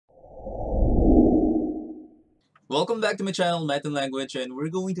Welcome back to my channel, Math and Language, and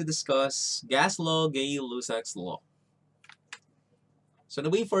we're going to discuss gas law, Gay-Lussac's law. So, ano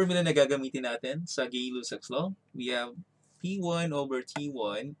ba yung formula na gagamitin natin sa Gay-Lussac's law? We have P1 over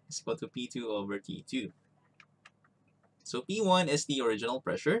T1 is equal to P2 over T2. So, P1 is the original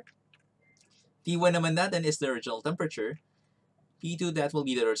pressure. T1 naman natin is the original temperature. T2, that will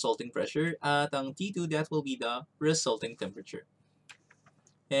be the resulting pressure. At ang T2, that will be the resulting temperature.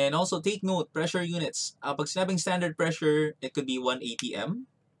 And also take note, pressure units. Pag sinabing standard pressure, it could be 180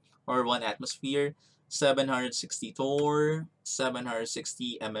 m or 1 atmosphere, 760 torr,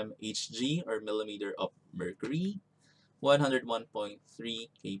 760 mmHg or millimeter of mercury, 101.3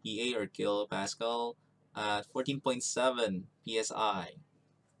 kPa or kilopascal at 14.7 psi.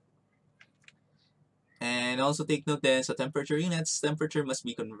 And also take note then sa temperature units, temperature must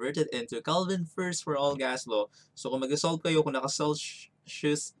be converted into Kelvin first for all gas law. So kung mag-solve kayo, kung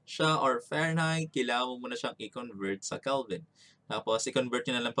naka-Celsius siya or Fahrenheit, kailangan mo muna siyang i-convert sa Kelvin. Tapos i-convert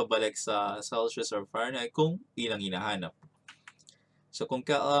nyo na lang pabalik sa Celsius or Fahrenheit kung ilang hinahanap. So kung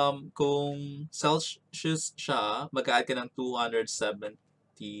Celsius siya, mag-add ka ng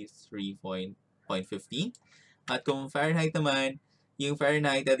 273.15. At kung Fahrenheit naman, yung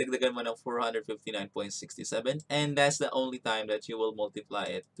Fahrenheit, dadagdagan mo ng 459.67, and that's the only time that you will multiply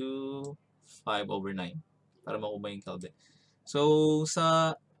it to 5 over 9 para makuha yung Kelvin. So,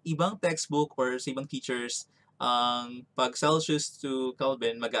 sa ibang textbook or sa ibang teachers, ang pag Celsius to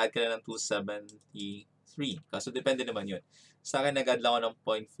Kelvin, mag-add ka na ng 273. Kaso depende naman yun. Sa akin, nag-add lang ako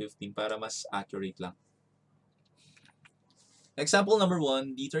ng 0.15 para mas accurate lang. Example number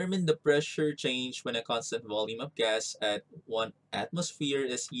 1, determine the pressure change when a constant volume of gas at 1 atmosphere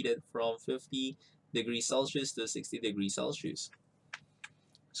is heated from 50 degrees Celsius to 60 degrees Celsius.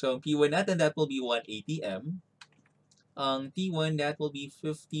 So, ang P1 natin, that will be 180 m. Ang T1, that will be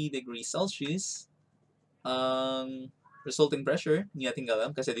 50 degrees Celsius. Ang resulting pressure, hindi natin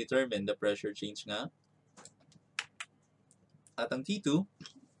alam kasi determine the pressure change nga. At ang T2,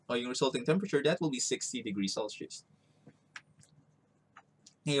 o yung resulting temperature, that will be 60 degrees Celsius.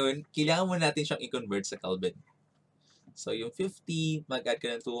 Ngayon, kailangan mo natin siyang i-convert sa Kelvin. So, yung 50, mag-add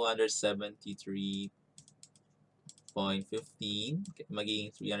ka ng 273.15,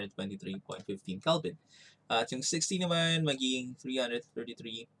 magiging 323.15 Kelvin. At yung 60 naman, magiging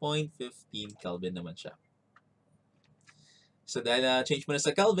 333.15 Kelvin naman siya. So, dahil na-change mo na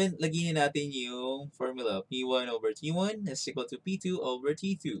sa Kelvin, lagyan natin yung formula. P1 over T1 is equal to P2 over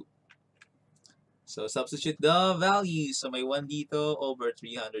T2. So, substitute the values. So, may 1 dito over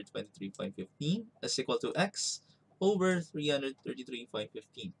 323.15 is equal to x over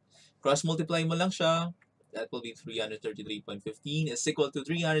 333.15. Cross-multiply mo lang siya. That will be 333.15 is equal to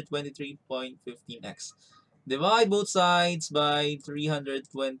 323.15x. Divide both sides by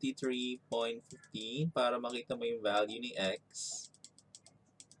 323.15 para makita mo yung value ni x.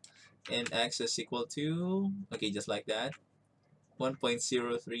 And x is equal to, okay, just like that,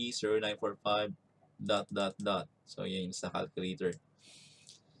 1.030945 ... So, yan yung sa calculator.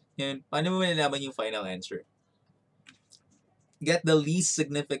 Yan, paano mo malalaman yung final answer? Get the least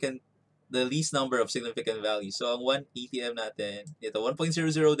number of significant values. So, ang 180m natin, ito, 1.00,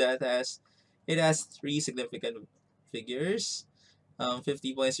 it has 3 significant figures.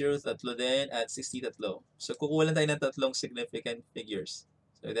 50.0, tatlo din, at 60, tatlo. So, kukuha lang tayo ng tatlong significant figures.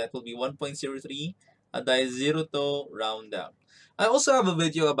 So, that will be 1.03, at dahil 0 to, round down. I also have a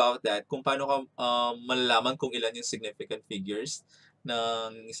video about that, kung paano ka malalaman kung ilan yung significant figures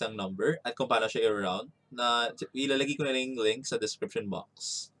ng isang number at kung paano siya i-round. Na ilalagay ko na lang yung link sa description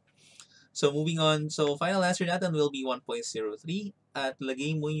box. So, moving on. So, final answer natin will be 1.03 at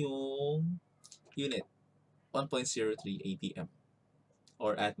lagay mo yung unit, 1.03 atm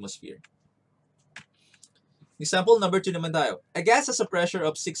or atmosphere. Example number 2 naman tayo. A gas has a pressure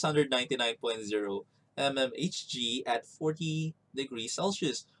of 699.0 mmHg at 40 degrees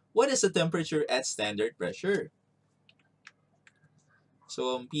Celsius. What is the temperature at standard pressure?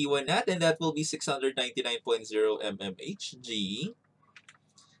 So, ang P1 natin, that will be 699.0 mmHg.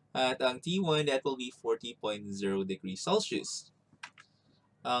 At ang T1, that will be 40.0 degrees Celsius.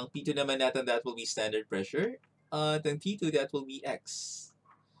 Ang P2 naman natin, that will be standard pressure. At ang T2, that will be X.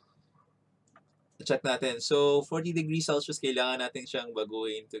 Check natin. So, 40 degrees Celsius, kailangan natin siyang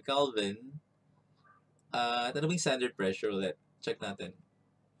baguhin to Kelvin. At ano ba yung standard pressure ulit? Check natin.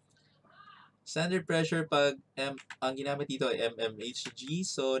 Standard pressure, pag ang ginamit dito ay mmHg,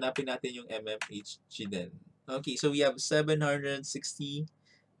 so napin natin yung mmHg din. Okay, so we have 760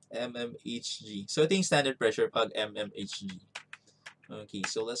 mmHg. So ito yung standard pressure pag mmHg. Okay,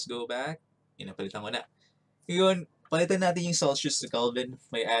 so let's go back. Napalitan ko na. Ngayon, palitan natin yung Celsius to Kelvin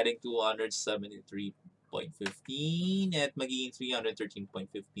by adding 273 313.15 at magiging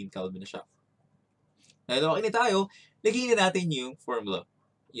 313.15 Kelvin na siya. Dahil okay na tayo, lagyan na natin yung formula.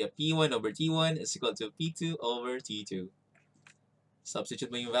 Yeah, P1 over T1 is equal to P2 over T2.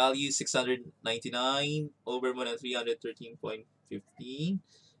 Substitute mo yung value, 699 over mo ng 313.15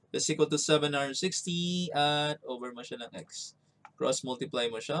 is equal to 760 at over mo siya ng x. Cross-multiply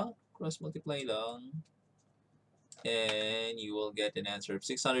mo siya. Cross-multiply lang. And you will get an answer of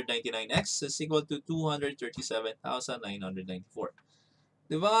 699x is equal to 237,994.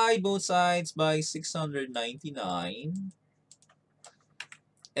 Divide both sides by 699.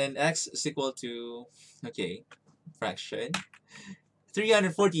 And x is equal to, okay, fraction.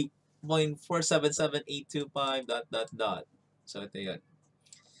 340.477825 ... So, ito yun.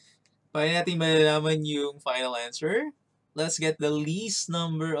 Paano natin malalaman yung final answer? Let's get the least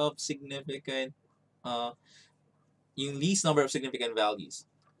number of significant values.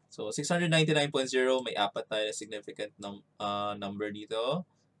 So, 699.0, may apat tayo na significant number dito.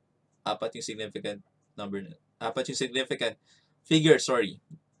 Apat yung significant figure, sorry.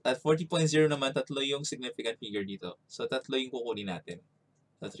 At 40.0 naman, tatlo yung significant figure dito. So, tatlo yung kukunin natin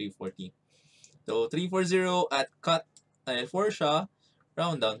sa 340. So, 340 at cut, 4 siya,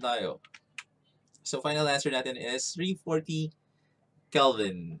 round down tayo. So, final answer natin is 340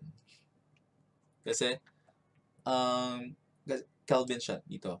 Kelvin. Kasi, Kelvin siya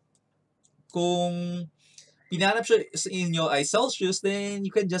dito. Kung pinanap siya sa inyo ay Celsius, then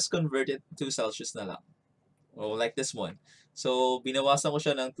you can just convert it to Celsius na lang. Oh, like this one. So, binawasan ko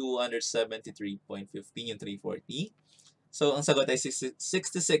siya ng 273.15 yung 340. So, ang sagot ay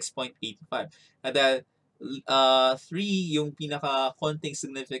 66.85. At dahil 3 yung pinaka-konting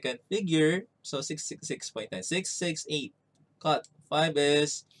significant figure, so 666.9. 668. Cut. 5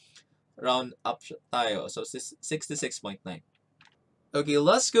 is round up tayo. So, 66.9. Okay,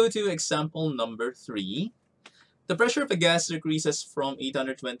 let's go to example number 3. The pressure of a gas decreases from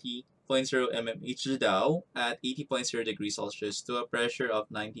 820.0 mmHg daw at 80.0 degrees Celsius to a pressure of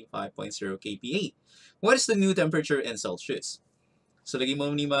 95.0 kPa. What is the new temperature in Celsius? So, lagay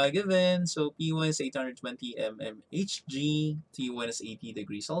mo ni mga given. So, P1 is 820 mmHg, T1 is 80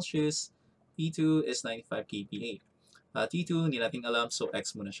 degrees Celsius, P2 is 95 kPa. T2, hindi natin alam, so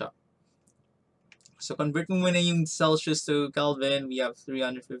X muna siya. So, convert mo muna yung Celsius to Kelvin. We have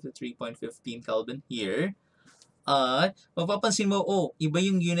 353.15 Kelvin here. At mapapansin mo, iba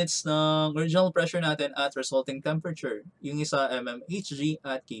yung units ng original pressure natin at resulting temperature. Yung isa mmHg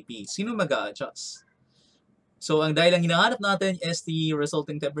at kP. Sino mag-a-adjust? So, ang dahil ang hinahanap natin is the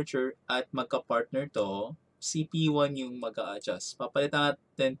resulting temperature at magka-partner to, CP1 yung mag-a-adjust. Papalitan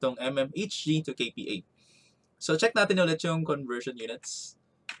natin tong mmHg to kPa. So, check natin ulit yung conversion units.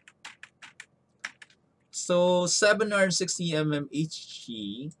 So, 760 mmHg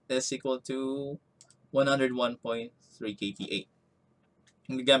is equal to 101.3 kPa.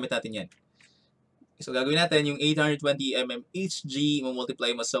 Ang gagamit natin yan. So, gagawin natin yung 820 mmHg,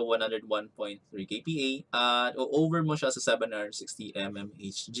 multiply mo sa 101.3 kPa, at over mo siya sa 760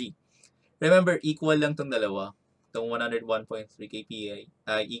 mmHg. Remember, equal lang itong dalawa. Itong 101.3 kPa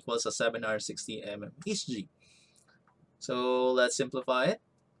ay equal sa 760 mmHg. So, let's simplify it.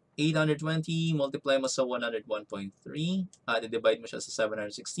 820 multiply mo sa 101.3 at divide mo siya sa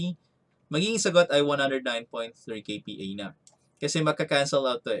 760. Magiging sagot ay 109.3 kPa na. Kasi magka-cancel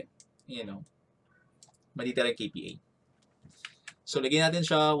out to matitira yung kPa. So, lagyan natin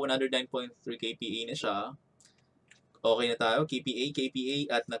siya, 109.3 kPa na siya. Okay na tayo, kPa,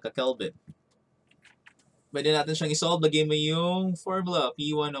 at naka-Kelvin. Pwede natin siyang isolve. Lagyan mo yung formula.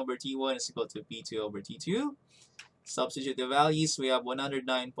 P1 over T1 is equal to P2 over T2. Substitute the values. We have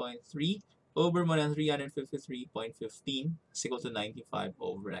 109.3 over mo ng 353.15 is equal to 95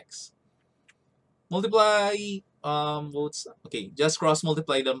 over x. Multiply both. Okay, just cross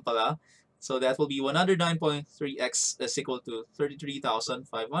multiply them pala. So that will be 109.3x is equal to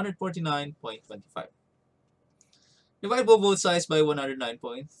 33,549.25. Divide both sides by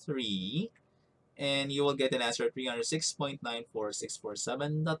 109.3 and you will get an answer of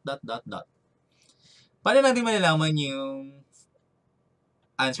 306.94647 ... Paano natin malalaman yung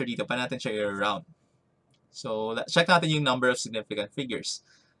answer dito? Paano natin siya i-round? So, check natin yung number of significant figures.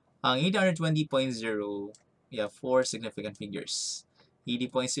 Ang 820.0, we have 4 significant figures.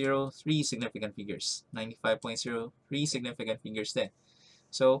 80.0, 3 significant figures. 95.0, 3 significant figures din.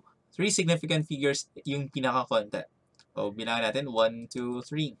 So, 3 significant figures yung pinaka-konti. So, bilangan natin, 1, 2,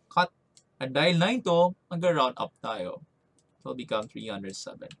 3, cut. At dahil 9 to, mag-round up tayo. It will become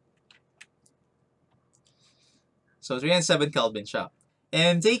 307. So, 307 Kelvin siya.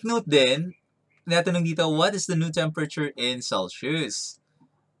 And take note din, natanong dito, what is the new temperature in Celsius?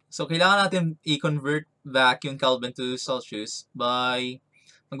 So, kailangan natin i-convert back yung Kelvin to Celsius by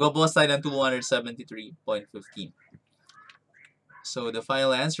magbabawas tayo ng 273.15. So, the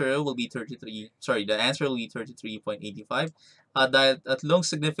final answer will be 33.85. Dahil tatlong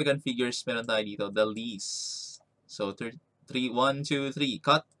significant figures meron tayo dito, the least. So, 1, 2, 3,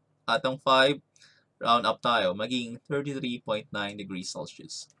 cut. At ang 5, round up tayo, maging 33.9 degrees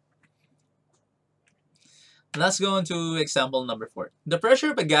Celsius. Let's go on to example number 4. The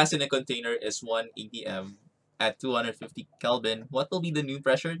pressure of a gas in a container is 1 atm at 250 Kelvin. What will be the new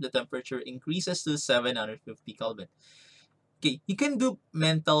pressure? The temperature increases to 750 Kelvin. Okay, you can do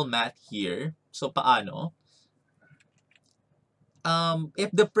mental math here. So, paano?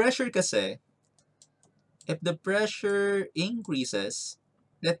 If the pressure increases,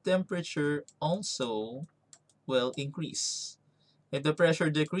 the temperature also will increase. If the pressure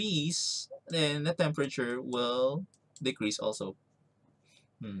decreases, then the temperature will decrease also.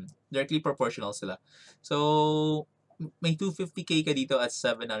 Directly proportional sila. So, may 250K ka dito at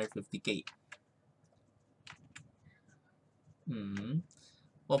 750K.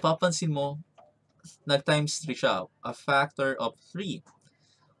 Mapapansin mo, nag-times 3 siya. A factor of 3.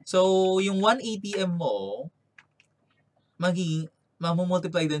 So, yung 1 atm mo,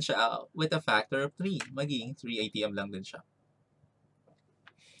 mamumultiply din siya with a factor of 3. Magiging 3 atm lang din siya.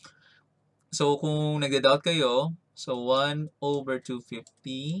 So, kung nagda-doubt kayo, so 1 over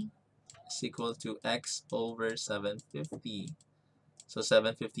 250 is equal to x over 750. So,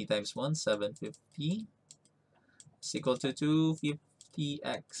 750 times 1, 750 is equal to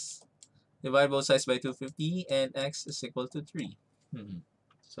 250x. Divide both sides by 250 and x is equal to 3.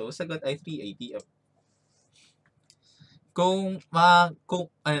 So, sagot ay 3 atm. Kung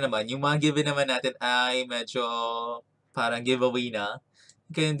ano naman, yung mga given naman natin ay medyo parang giveaway na,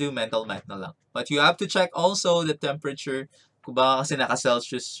 you can do mental math na lang. But you have to check also the temperature. Kung baka kasi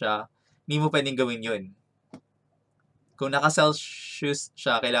naka-Celsius siya, hindi mo pwedeng gawin yun. Kung naka-Celsius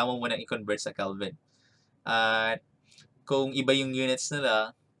siya, kailangan mo muna i-convert sa Kelvin. At kung iba yung units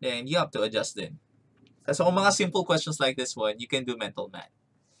nila, then you have to adjust din. So kung mga simple questions like this one, you can do mental math.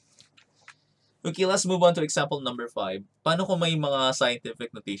 Okay, let's move on to example number 5. Paano kung may mga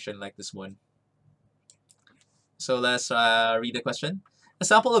scientific notation like this one? So let's read the question. A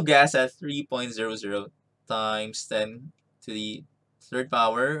sample of gas at 3.00 times 10 to the third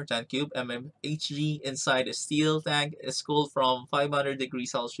power, or 10 cube mmHg inside a steel tank is cooled from 500 degrees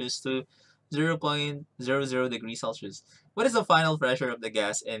Celsius to 0.00 degrees Celsius. What is the final pressure of the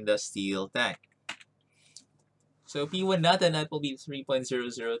gas in the steel tank? So, P1 natin, that will be 3.00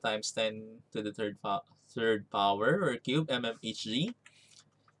 times 10 to the third power, or cube, mmHg.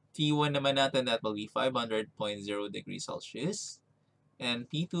 P1 naman natin, that will be 500.0 degrees Celsius. And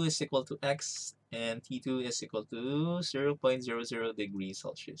P2 is equal to x, and T2 is equal to 0.00 degrees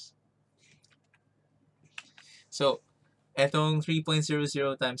Celsius. So, etong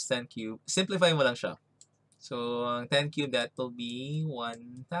 3.00 times 10 cube, simplify mo lang siya. So, ang 10 cube, that will be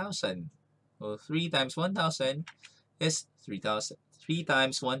 1,000. So, 3 times 1,000 is 3,000. 3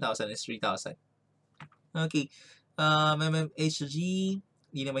 times 1,000 is 3,000. Okay. mmHg,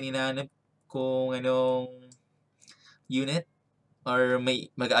 hindi naman hinahanap kung anong unit. Or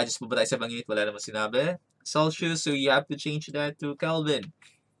may mag-a-adjust po ba tayo sa ibang unit? Wala naman sinabi. Celsius, so you have to change that to Kelvin.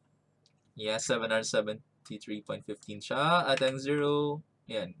 Yeah, 773.15 siya. At ang 0,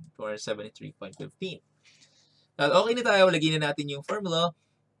 yan, 273.15. Okay na tayo. Lagyan na natin yung formula.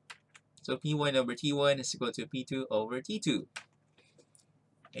 So, P1 over T1 is equal to P2 over T2.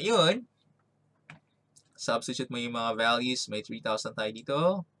 Ngayon, substitute mo yung mga values. May 3,000 tayo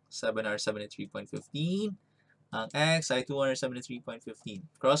dito. 773.15. Ang x ay 273.15.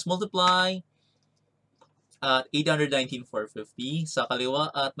 Cross-multiply at 819,450 sa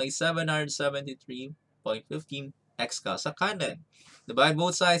kaliwa at may 773.15 x ka sa kanan. Divide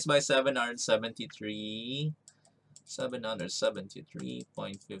both sides by 773.15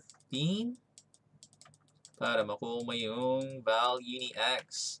 para makuha mo yung value ni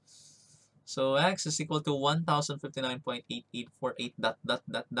x. So, x is equal to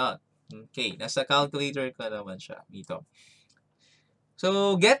 1,059.8848 ... Okay, nasa calculator ka naman siya dito.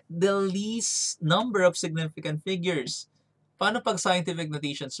 So, get the least number of significant figures. Paano pag scientific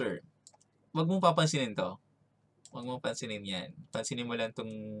notation, sir? Huwag mong papansinin to. Huwag mong pansinin yan. Pansinin mo lang itong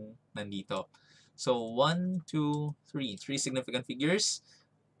nandito. So, 1, 2, 3. 3 significant figures.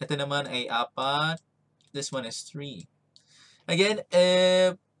 Ito naman ay 4. This one is 3. Again,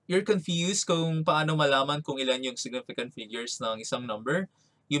 if you're confused kung paano malaman kung ilan yung significant figures ng isang number,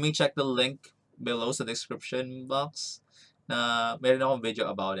 you may check the link below sa description box na meron akong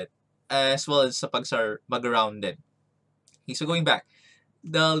video about it. As well as sa mag-round din. Okay, so going back.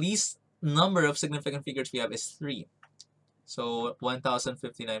 the least number of significant figures we have is 3. So,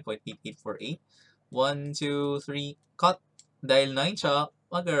 1,059.8848. 1, 2, 3, cut. Dahil 9 siya,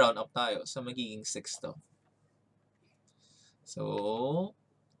 mag-round up tayo. So, magiging 6 to. So,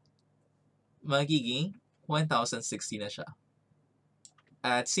 magiging 1,060 na siya.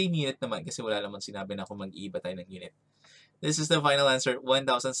 At same unit naman kasi wala naman sinabi na kung mag-iiba tayo ng unit. This is the final answer,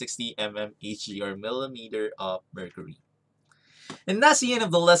 1,060 mmHg or millimeter of mercury. And that's the end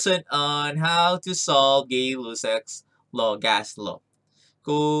of the lesson on how to solve Gay-Lussac's law, gas law.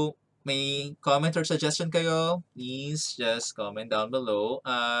 Kung may comment or suggestion kayo, please just comment down below.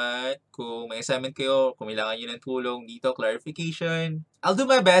 At kung may assignment kayo, kung kailangan nyo ng tulong dito, clarification, I'll do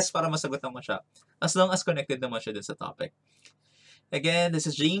my best para masagot naman siya. As long as connected naman siya dun sa topic. Again, this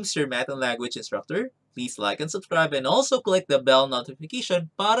is James, your math and language instructor. Please like and subscribe and also click the bell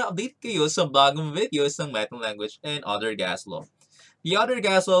notification para update kayo sa bagong videos ng math and language and other gas law. The other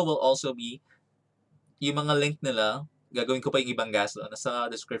gas law will also be yung mga link nila. Gagawin ko pa yung ibang gas law.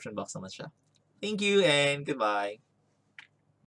 Nasa description box naman siya. Thank you and goodbye.